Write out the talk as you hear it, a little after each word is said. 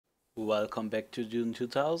Welcome back to Dune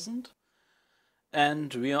 2000,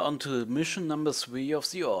 and we are on to mission number 3 of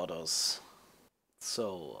the Ordos.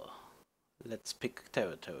 So, let's pick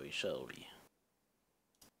territory, shall we?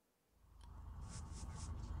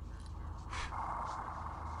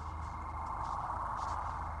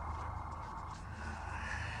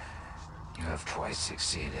 You have twice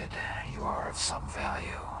succeeded. You are of some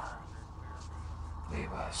value.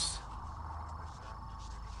 Leave us.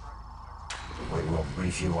 We will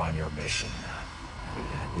brief you on your mission.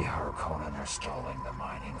 The Harkonnen are stalling the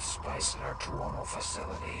mining of spice at our Tuono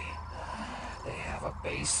facility. They have a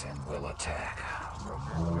base and will attack.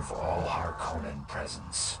 Remove all Harkonnen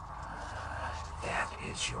presence. That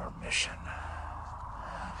is your mission.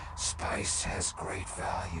 Spice has great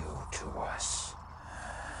value to us.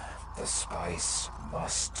 The spice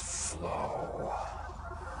must flow.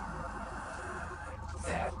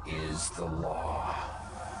 That is the law.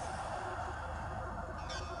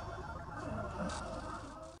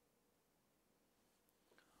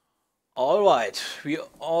 Alright, we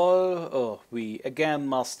again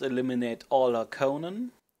must eliminate all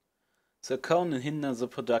Harkonnen. The Harkonnen hinder the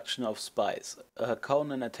production of spice. A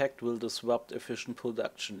Harkonnen attack will disrupt efficient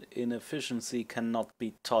production. Inefficiency cannot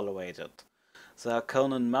be tolerated. The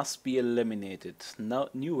Harkonnen must be eliminated. Now,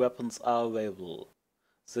 new weapons are available.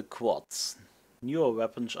 The quads. Newer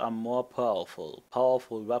weapons are more powerful.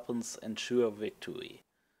 Powerful weapons ensure victory.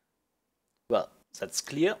 Well, that's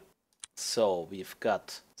clear. So we've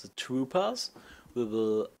got the troopers. We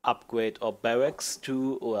will upgrade our barracks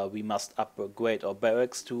to, or we must upgrade our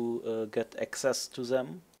barracks to get access to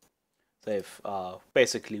them. They've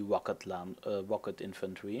basically rocket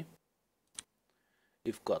infantry.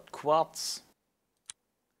 We've got quads,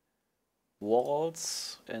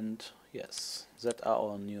 walls, and yes, that are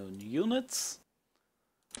our new units.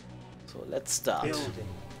 So let's start. Building.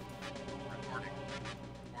 Reporting.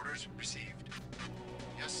 Orders received.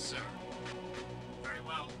 Yes, sir. Very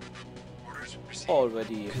well. Orders received.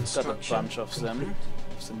 Already got a bunch of them.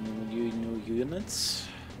 Some new units.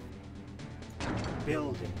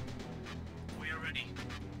 Building. We are ready.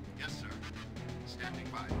 Yes, sir. Standing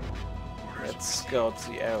by. Orders Let's received. scout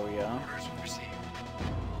the area. Orders received.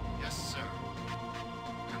 Yes, sir.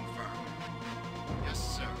 Confirmed. Yes,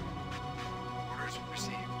 sir. Orders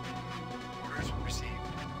received. Orders received.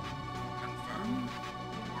 Confirmed.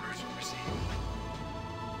 Orders received.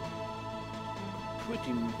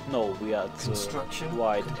 No, we are at the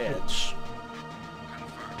wide edge.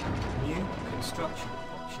 Confirmed. New construction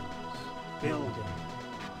options. Building.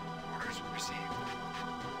 Orders received.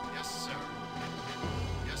 Yes, sir.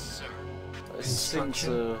 Yes, sir. I think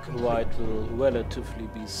the wide will relatively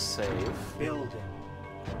be safe. Building.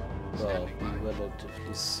 Well, be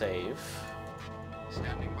relatively safe.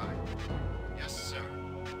 Standing by. Yes, sir.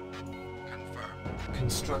 Confirmed.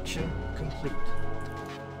 Construction complete.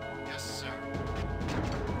 Yes, sir.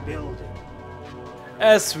 Building.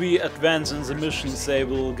 As we advance in the missions, they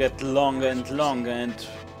will get longer and longer and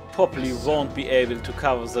probably won't be able to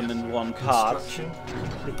cover them in one part. Construction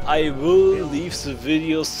complete. I will leave the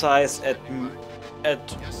video size at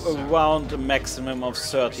around a maximum of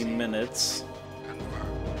 30 minutes.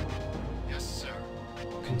 Confirmed. Yes, sir.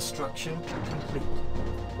 Construction complete.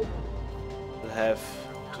 I'll have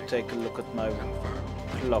to take a look at my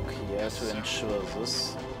clock here to ensure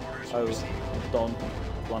this. I don't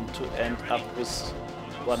want to end up with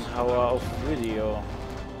 1 hour of video.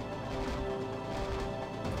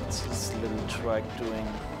 What's this little trike doing?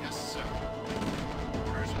 Yes, sir.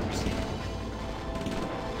 Orders received.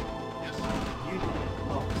 Yes, sir. Unit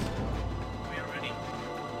lost. We are ready.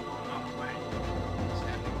 On our way.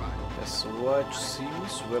 Standing by. Yes, the right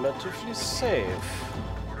seems relatively safe.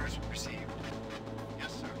 Orders received.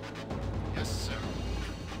 Yes, sir. Yes, sir.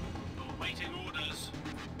 Awaiting orders.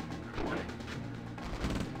 Reporting.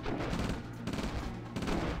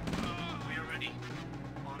 We are ready.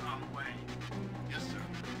 On our way. Yes, sir.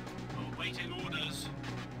 Awaiting orders.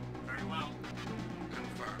 Very well.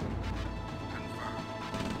 Confirmed. Confirmed.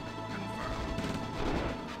 Confirmed.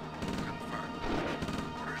 Confirmed.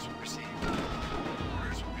 Orders received.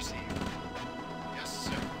 Orders received. Yes,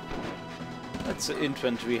 sir. Let the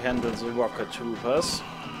infantry handle the rocket troopers,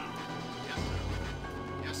 Yes, sir.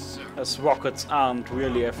 Yes, sir. as rockets aren't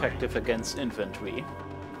really effective against infantry.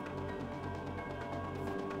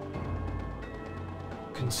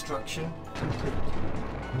 Construction complete.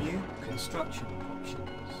 New construction options.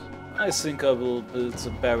 I think I will build the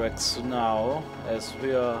barracks now, as we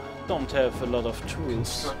don't have a lot of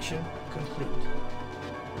tools. Construction complete.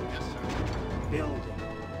 Yes, sir. Building.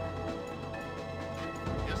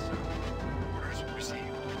 Yes, sir. Orders received.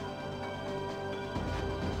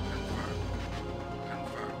 Confirmed.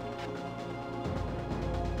 Confirmed.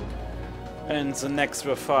 And the next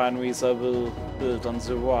refineries I will build on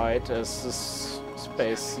the right, as this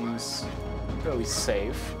space seems very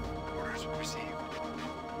safe. Orders received.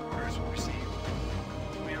 Orders received.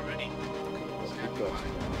 We are ready. Stand Good. by.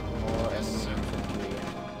 More Yes, enemy sir. infantry.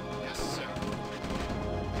 Yes, sir.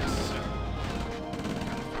 Yes, sir.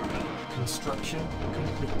 Confirmed. Construction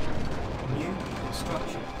complete. New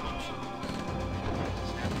construction options.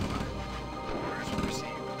 Standing by. Orders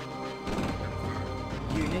received.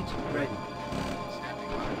 Confirmed. Unit ready. Standing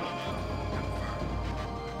by. Confirmed.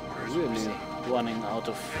 Orders Really received. running out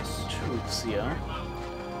of troops here.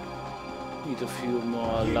 Need a few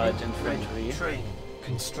more Unit light ready. infantry. Training.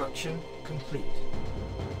 Construction complete.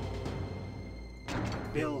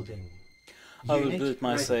 Building. I will Unit build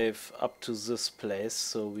my ready. save up to this place,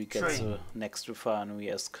 so we get Train. the next refinery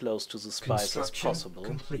as close to the spice as Construction possible.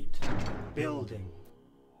 complete. Building.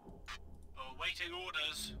 Awaiting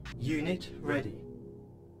orders. Unit ready.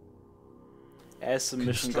 As the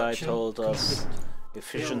mission guide Construction told us, complete.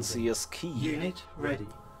 efficiency Building. is key. Unit ready.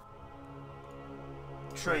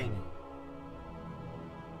 Training.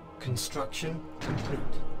 Construction complete.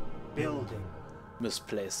 Building.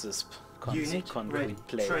 Misplaced this Unit concrete ready.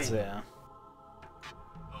 plate Training. there.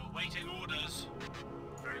 Awaiting orders.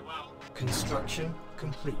 Very well. Construction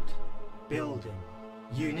complete. Building.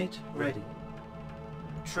 Unit ready.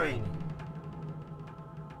 Training.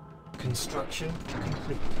 Construction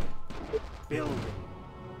complete. Building.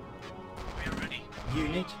 We are ready.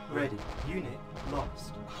 Unit ready. Unit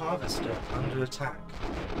lost. Harvester under attack.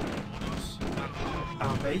 Ordos and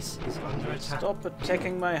Our base is under attack. Stop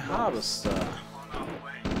attacking my harvester. on our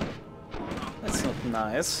way. That's not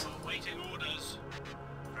nice. Awaiting orders.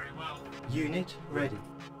 Very well. Unit ready.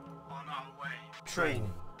 On our way.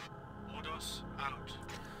 Training. Ordos out.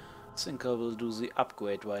 I think I will do the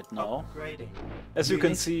upgrade right now. Upgrading. As you can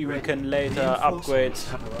Unit see, we ready. can later upgrade Reinforcements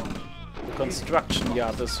have arrived. the construction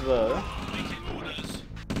yard as well. Awaiting orders.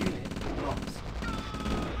 Unit lost.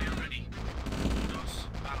 We are ready. Ordos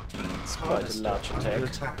out. It's quite a Harvester large under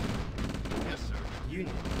attack. attack. Yes, sir.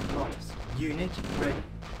 Unit lost. Unit ready.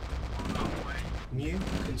 On our way. New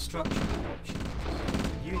construction options.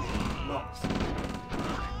 Unit lost.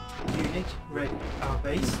 Unit ready. Our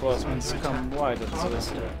base is Reinforcements under come attack. right at the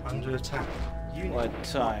Harvester under attack. Unit right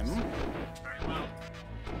time. lost. Very well.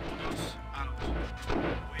 Ordos out.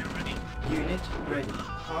 We are ready. Unit ready.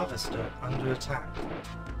 Harvester under attack.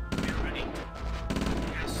 We are ready.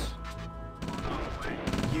 Yes. On our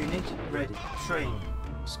way. Unit ready. Train.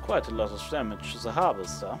 It's quite a lot of damage to the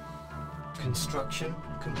harvester. Construction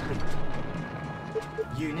complete.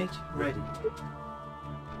 Unit ready.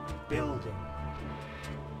 Building.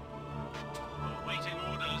 Awaiting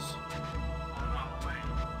orders. On our way.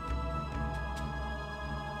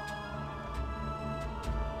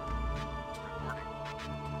 Reporting.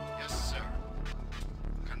 Yes, sir.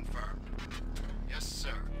 Confirmed. Yes,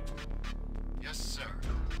 sir. Yes, sir.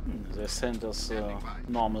 They sent us a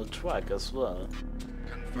normal truck as well,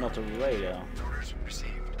 Confirmed. not a radar. Orders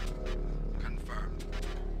received. Confirmed.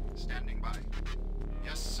 Standing by.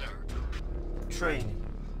 Yes, sir. Training.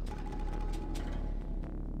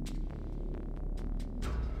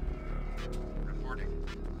 Reporting.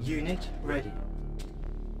 Unit ready.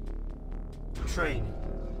 Training.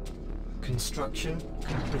 Construction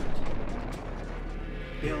complete.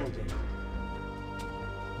 Building.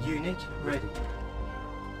 Unit ready.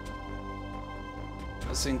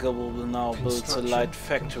 I think I will now build a Construction light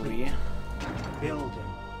factory, Building.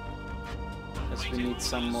 as we need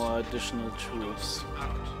some more additional troops.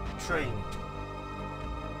 Out. Training.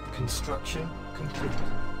 Construction complete.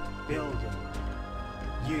 Building.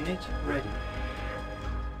 Unit ready.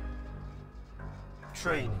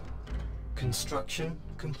 Training. Construction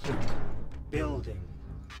complete. Building.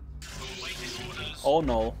 Awaiting orders. Oh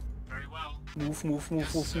no. Very well. Move, move, move,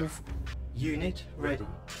 Yes, move, sir. move. Unit ready.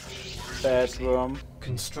 Orders Bad received. worm.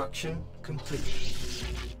 Construction complete.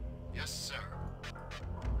 Yes, sir.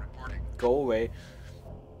 Reporting. Go away.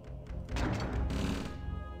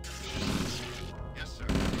 Yes, sir.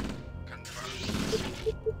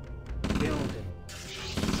 Confirmed. Building.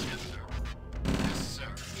 Yes, sir. Yes,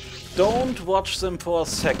 sir. Don't watch them for a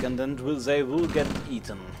second and they will get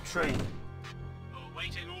eaten. Training.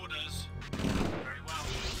 Awaiting orders. Very well.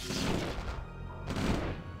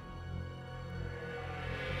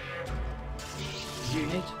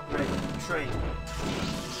 Unit ready. Training.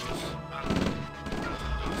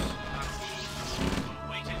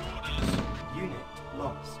 Awaiting orders. Unit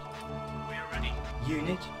lost. We are ready.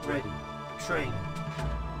 Unit ready. Training.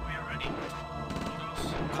 We are ready.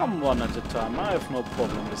 Orders. Come one at a time, I have no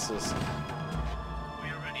problem with this. We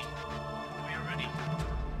are ready. We are ready.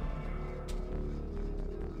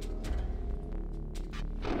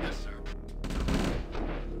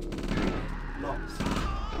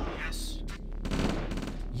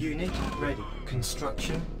 ready.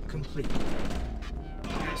 Construction complete.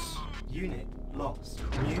 Yes. Unit lost.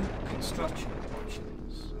 New construction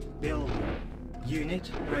options. Building.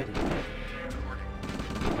 Unit ready. Reporting.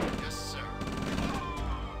 Yes, sir.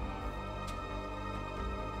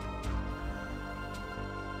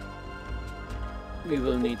 We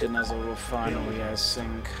will need another refinery, I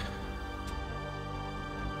think.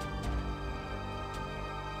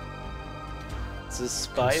 The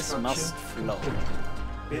spice must flow.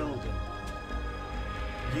 Complete. Building.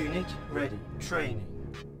 Unit ready. Training.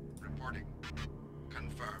 Reporting.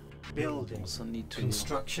 Confirmed. Building. Also need to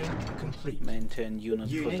Construction complete. maintain unit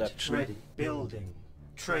Unit production. ready. Building.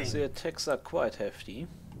 Training. The attacks are quite hefty.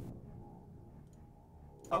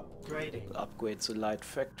 Upgrading. We'll upgrade the light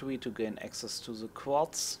factory to gain access to the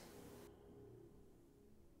quartz.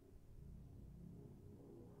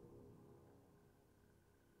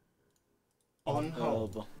 On Oh,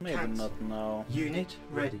 hold. but maybe Cancel. not now. Unit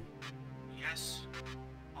ready. Yes.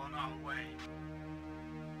 On our way.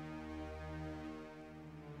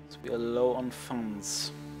 So we are low on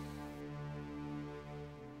funds.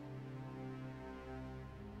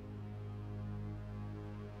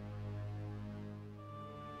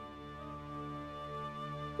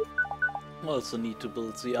 Also need to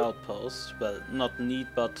build the outpost. Well, not need,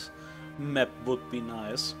 but map would be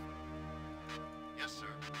nice. Yes, sir.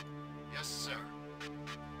 Yes, sir.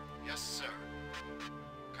 Yes, sir.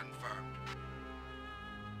 Confirmed.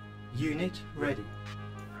 Unit ready.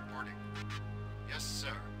 Reporting. Yes,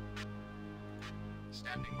 sir.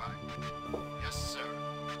 Standing by. Yes, sir.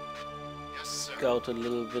 Yes, sir. Scout a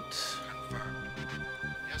little bit. Confirmed.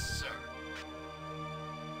 Yes, sir.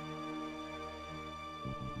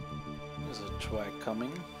 There's a track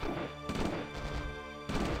coming.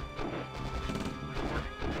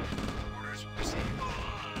 Reporting. Orders received.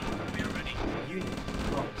 We are ready. Unit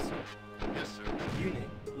lost. Yes, sir. Unit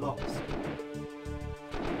lost.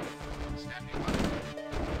 Standing by.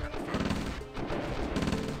 Confirmed.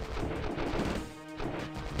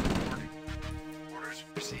 Reporting. Orders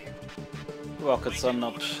received. Rockets are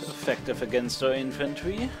not effective against our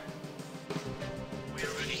infantry. We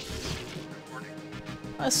are ready. Reporting.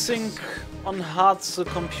 I think on hards the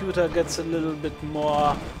computer gets a little bit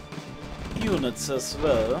more units as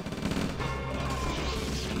well.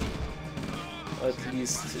 At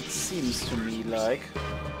least it seems to me like.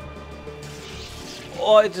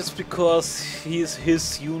 Or it is because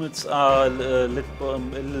his units are a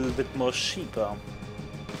little bit more cheaper.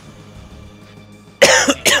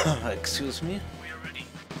 Excuse me. We are ready.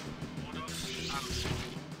 Ordos out.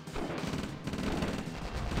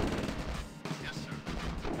 Yes, sir.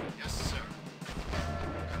 Yes, sir.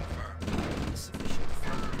 Confirmed. Insufficient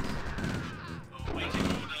funds. Awaiting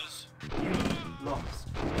orders. Unit lost.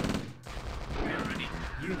 We are ready.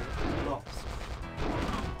 Unit lost. On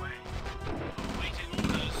our way. Awaiting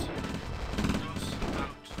orders. Ordos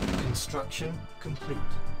out. Construction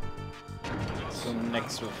complete. So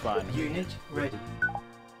next refinery. Unit ready.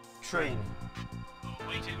 Training.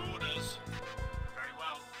 Awaiting orders. Very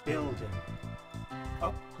well. Building.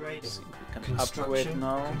 Upgrading. See, we can Construction upgrade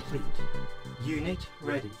now. complete. Unit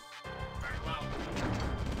ready. Very well.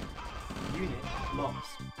 Unit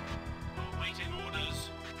lost. Awaiting orders.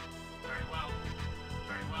 Very well.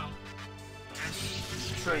 Very well. Yes.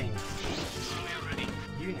 Training. We are ready.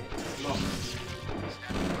 Unit lost.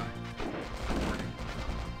 Standing by. Reporting.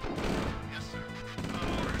 Yes, sir.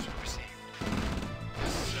 Orders received.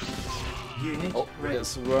 Yes, sir. Unit Oh, ready.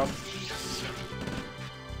 there's a worm. Yes, sir.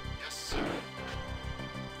 Yes, sir.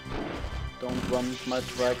 Don't want my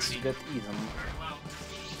tracks to get even. Very well.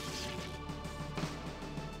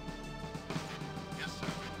 Yes, sir.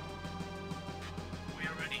 We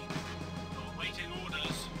are ready. Awaiting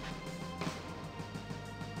orders.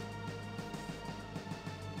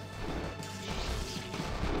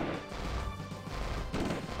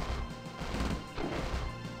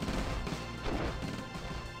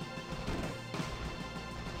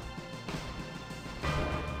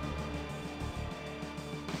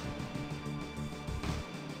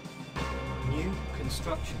 New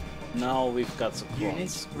construction. Now we've got the Unit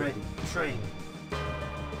quartz. ready. Training.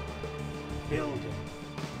 Building.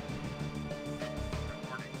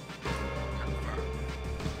 Reporting. Confirmed.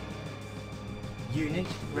 Unit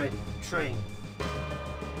ready. Training.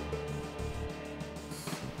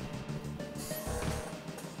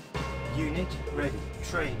 Unit ready.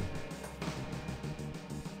 Training.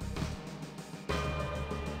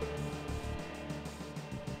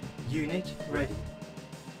 Unit ready.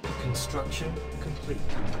 Construction complete.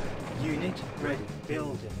 Unit ready.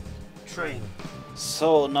 Building. Training.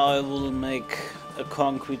 So now I will make a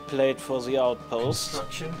concrete plate for the outpost.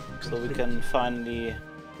 Construction So complete. we can finally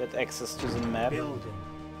get access to the map. Building.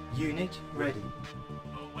 Unit ready.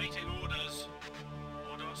 Awaiting orders.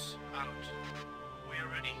 Ordos out. We are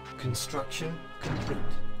ready. Construction complete.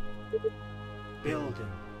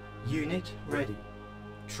 Building. Unit ready.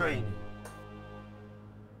 Training.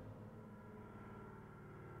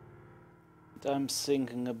 I'm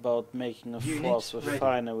thinking about making a Unit force ready.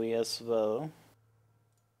 refinery as well,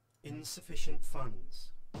 Insufficient funds.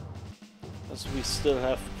 as we still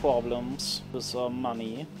have problems with our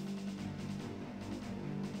money.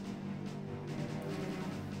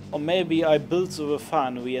 Or maybe I build the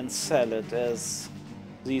refinery and sell it, as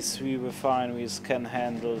these 3 refineries can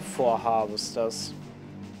handle 4 harvesters.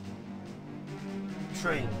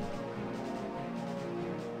 Training.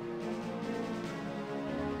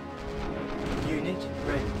 Unit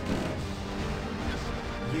ready.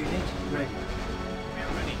 Unit ready. We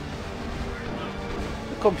are ready. Very well.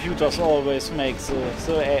 The computers always make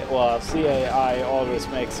the AI always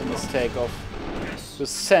makes the mistake of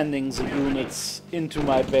just sending the units into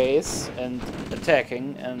my base and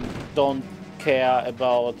attacking, and don't care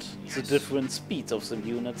about the different speeds of the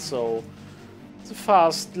units, so the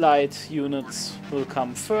fast light units will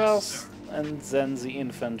come first and then the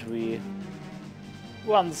infantry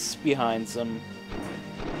runs behind them.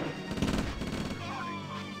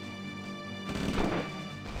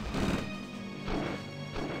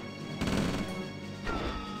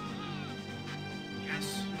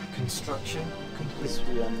 Yes. Construction complete. As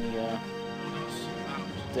we are near Ordos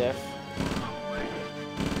out. death. On way.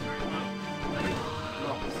 Very well.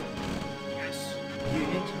 Lost. Yes.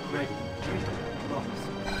 Unit ready. Lost.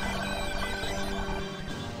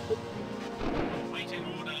 Awaiting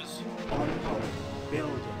orders. On hold.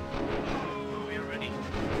 Building. We are ready.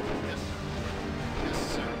 Yes, sir. Yes,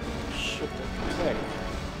 sir. Should attack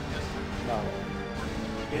Yes, sir. now.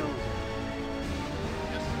 Building.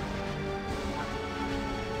 Yes, sir.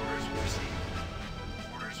 Orders received.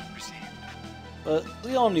 Orders received.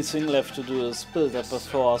 The only thing left to do is build up a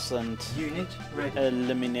force and Unit ready.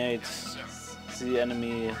 eliminate Yes, sir. the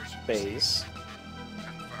enemy base.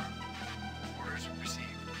 Confirmed. Orders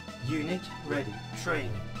received. Unit ready.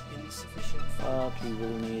 Training. Insufficient funds. But we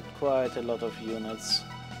will need quite a lot of units.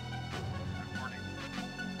 Reporting.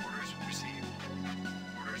 Orders received.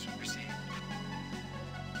 Orders received.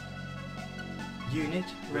 Unit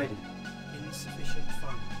ready. Insufficient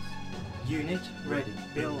funds. Unit ready.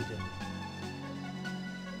 Building.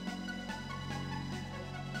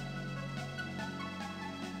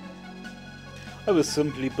 I will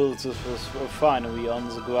simply build this refinery on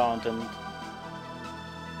the ground and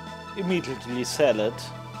immediately sell it,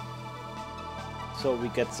 so we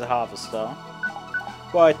get the harvester.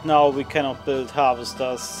 Right now we cannot build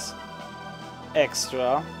harvesters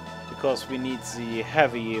extra because we need the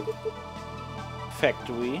heavy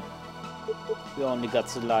factory. We only got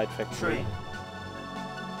the light factory. Training.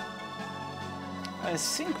 I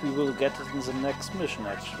think we will get it in the next mission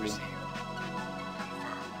Orders actually. received.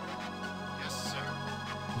 Confirmed. Yes,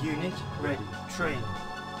 sir. Unit ready. Training.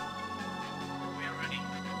 We are ready.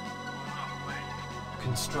 On our way.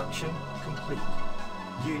 Construction complete.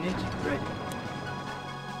 Unit ready.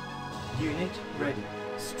 Unit ready.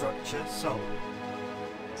 Structure sold.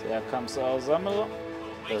 There comes our Sammler.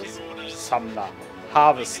 Awaiting orders. Sammler.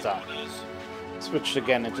 Harvester. Awaiting orders. Switched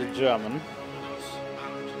again into German. Orders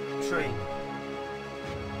out. Training.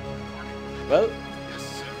 Well, Yes,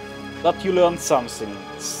 sir. but you learned something.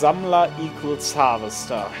 Sammler equals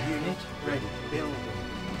harvester. Unit ready. Building.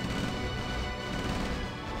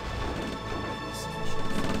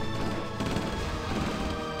 Insufficient funds.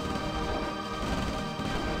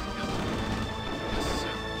 Yes,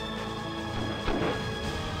 sir.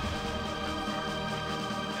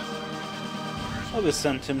 I will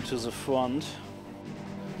send him to the front.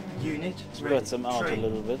 Unit Spread ready. them out a Training.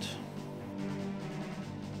 little bit.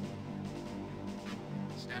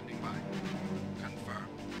 Standing by. Confirmed.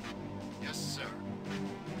 Yes, sir.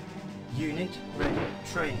 Unit ready.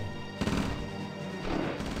 Training.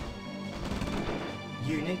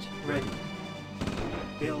 Unit ready.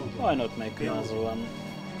 Building. Why not make Building. another one?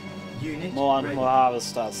 Unit More and ready. more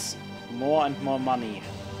harvesters. More and more money.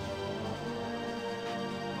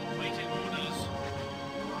 Awaiting orders.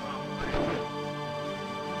 On our way.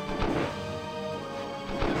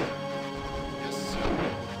 Yes, sir. Yes, sir.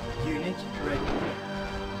 Unit ready.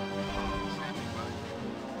 Standing by.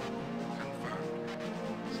 Confirmed.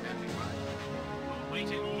 Standing by.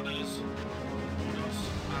 Awaiting orders. Orders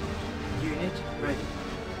out. Unit ready.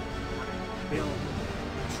 Building.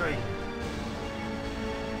 Training.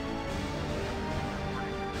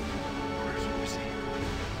 Orders received.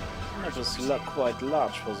 That is quite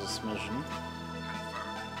large for this mission.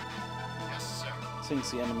 Confirmed. Yes, sir. think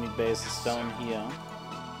the enemy base is down here.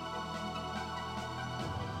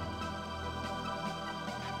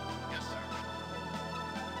 Yes, sir.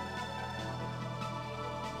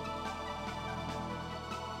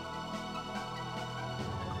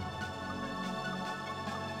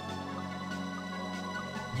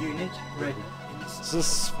 Unit ready. The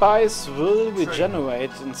spice will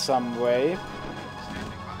regenerate in some way.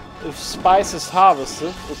 If spice is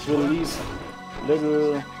harvested, it will leave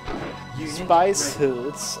little spice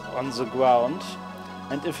hills on the ground,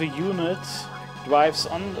 and if a unit drives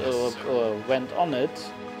on or went on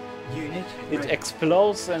it, it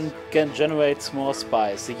explodes and can generate more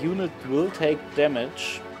spice. The unit will take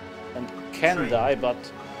damage and can die, but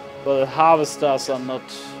well, harvesters are not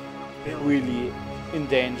really in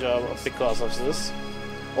danger because of this.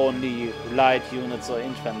 Only light units or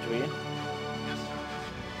infantry. Yes, sir.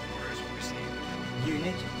 Orders received.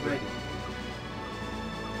 Unit ready.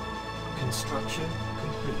 Construction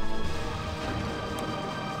complete.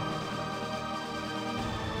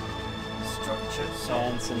 Structure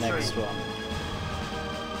solid. And the next Training. one.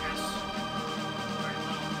 Yes. Very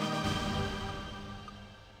well.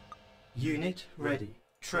 Unit ready.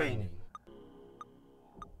 Training.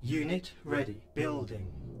 Unit ready. Building.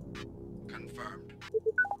 Confirmed.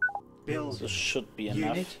 Building. This should be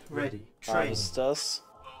Unit enough. ready. Training. Harvesters.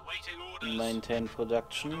 Awaiting orders. Maintain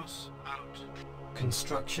production. Ordos out.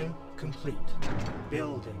 Construction complete.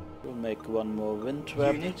 Building. We'll make one more wind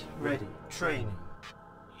trap. Unit ready. Training.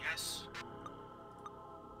 Yes.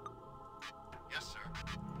 Yes, sir.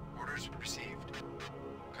 Orders received.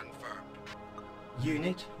 Confirmed.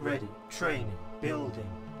 Unit ready. Training. Building.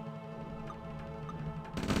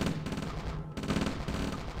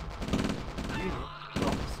 Unit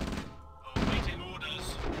lost. Awaiting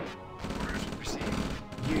orders. Orders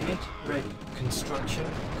received. Unit ready. Construction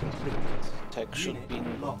complete. Tech should Unit be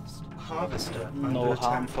lost. Harvester no under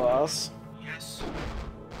harm attack. for us. Yes.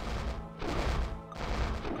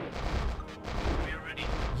 We are ready.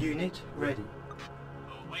 Unit ready.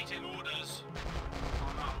 Awaiting orders.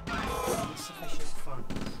 On our way. Insufficient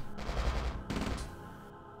funds.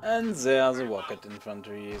 And there the rocket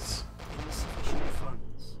infantry is. Insufficient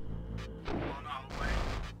funds. On our way.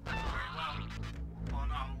 Very well.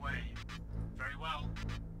 On our way. Very well.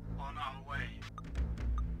 On our way.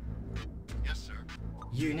 Yes, sir.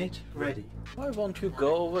 Unit ready. Why won't you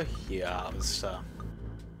go over here, Harvester?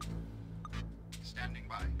 Standing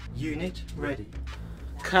by. Unit ready.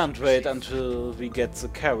 Can't wait until we get the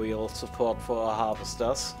carry-all support for our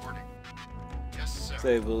harvesters. Reporting. Yes, sir.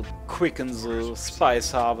 They will quicken the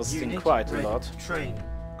spice harvesting Unit quite a ready. lot, Training.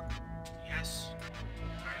 Yes.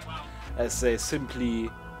 Very well. as they simply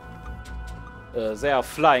they are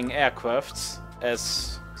flying aircrafts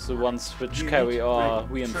as the ones which Unit carry our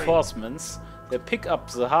ready. reinforcements. They pick up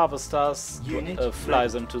the harvesters, Unit fly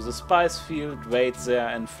ready. them to the spice field, wait there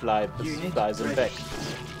and fly Unit them ready. back.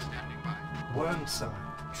 Standing by. Wormside.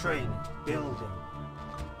 Training. Building.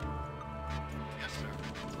 Yes, sir.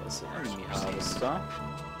 There's the enemy harvester.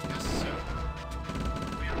 Yes, sir.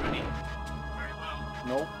 We are ready. Very well.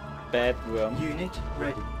 No, bad worm. Unit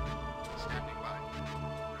ready. Standing by.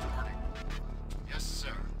 Reporting. Yes,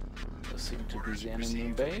 sir. There seem to be Orders the enemy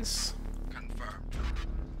received. base. Confirmed.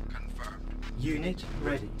 Confirmed. Unit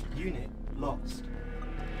ready. Unit lost.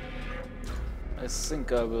 I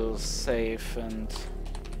think I will save and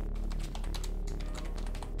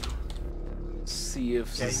see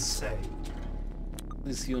if Game saved.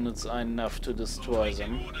 these units are enough to destroy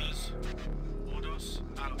them. Awaiting orders. Ordos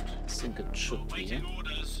out. I think it should be. Awaiting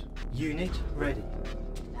orders. Unit ready.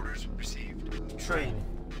 Orders received. Training.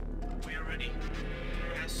 We are ready.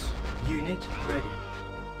 Yes. Unit ready.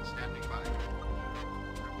 Standing by.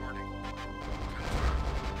 Reporting.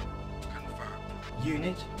 Confirmed. Confirmed.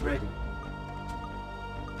 Unit ready.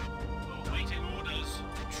 Awaiting orders.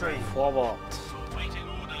 Training. Forward. Awaiting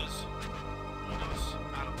orders. Ordos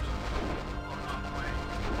out. On our way.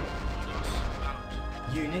 Ordos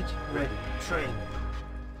out. Unit ready. Training.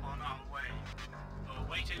 On our way.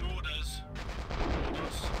 Awaiting orders.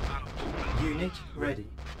 Ordos out. Unit ready.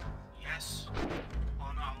 Yes.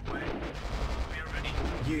 On our way. We are ready.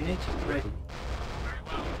 Unit ready. Very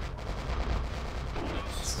well.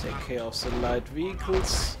 Ordos Let's take out. care of the light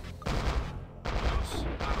vehicles. Ordos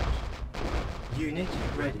out. Unit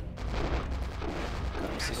ready.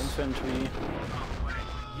 Comes the infantry. On our way.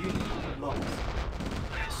 Unit lost.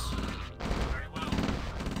 Yes. Very well.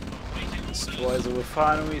 Awaiting Destroy orders. the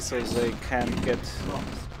refinery so they can't get Lost.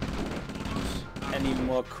 Ordos out. any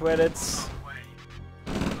more credits. On our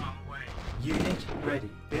way. On our way. Unit ready.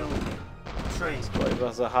 Building. Training. Destroy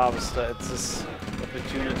the harvester at this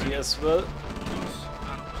opportunity as well. Ordos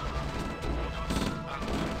out. Ordos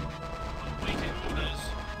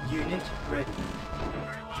Unit ready.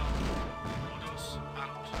 Very well. Ordos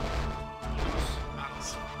out.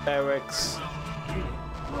 Ordos out. Barracks. Unit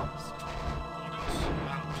lost. Ordos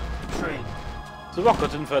out. Train. The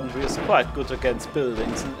rocket infantry is quite good against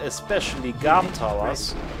buildings, and especially guard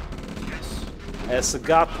towers, Yes. as the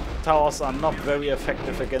guard towers are not very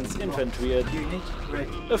effective against infantry. Unit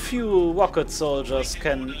ready. A few rocket soldiers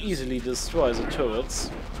can easily destroy the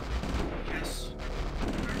turrets. Yes.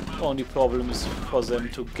 Only problem is for them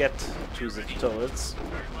to get to the turrets.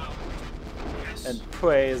 Very well. Yes. And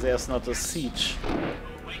pray there's not a siege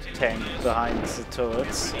tank behind the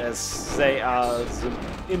turrets, as they are the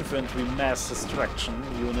infantry mass destruction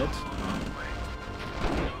unit.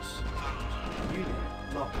 Ordos out. Unit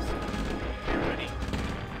lost. We are ready.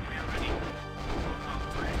 We are ready. On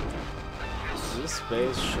our way. Yes. This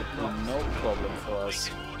base should be no problem for us.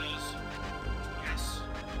 Waiting orders. Yes.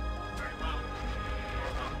 Very well.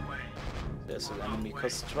 On our way. There's an enemy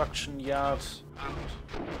construction yard. Out.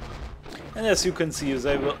 And as you can see,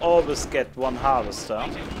 they will always get one harvester.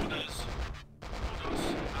 Waiting orders.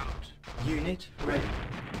 Ordos out. Unit ready.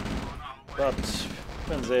 On our way. But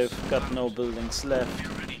when they've got no buildings left, We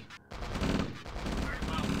are ready. Very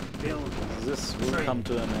well. Build. this will come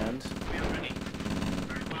to an end. We are ready.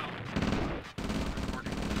 Very well.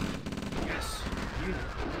 Reporting. Yes. Unit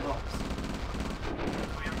lost.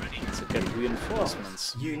 We are ready. To get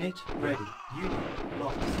reinforcements. Unit ready. Unit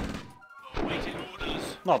lost. Awaiting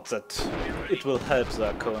orders. Not that it will help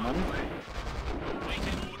the Conan.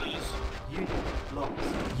 Awaiting orders. Unit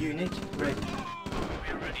lost. Unit ready.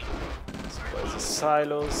 We are ready. By the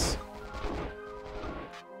silos.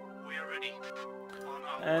 We are ready. On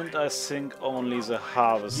our And way. I think only the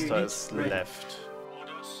harvester Unit is ready. left.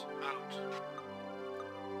 Ordos out.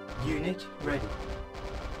 Unit ready.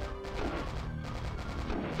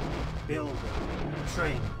 Build.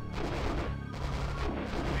 Train.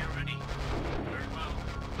 We are ready. Very well.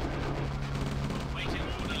 Awaiting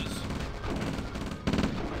orders.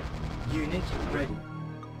 Unit ready.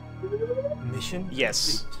 Mission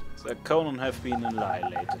Yes, complete. the Conan have been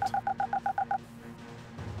annihilated.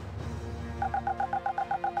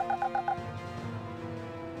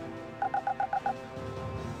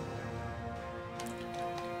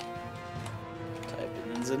 Type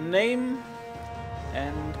in the name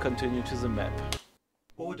and continue to the map.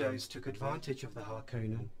 Ordos took advantage of the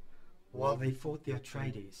Harkonnen while they fought the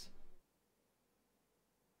Atreides.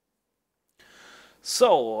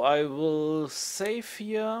 So, I will save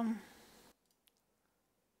here,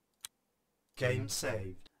 Game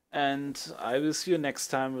saved. and I will see you next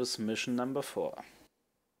time with mission number 4.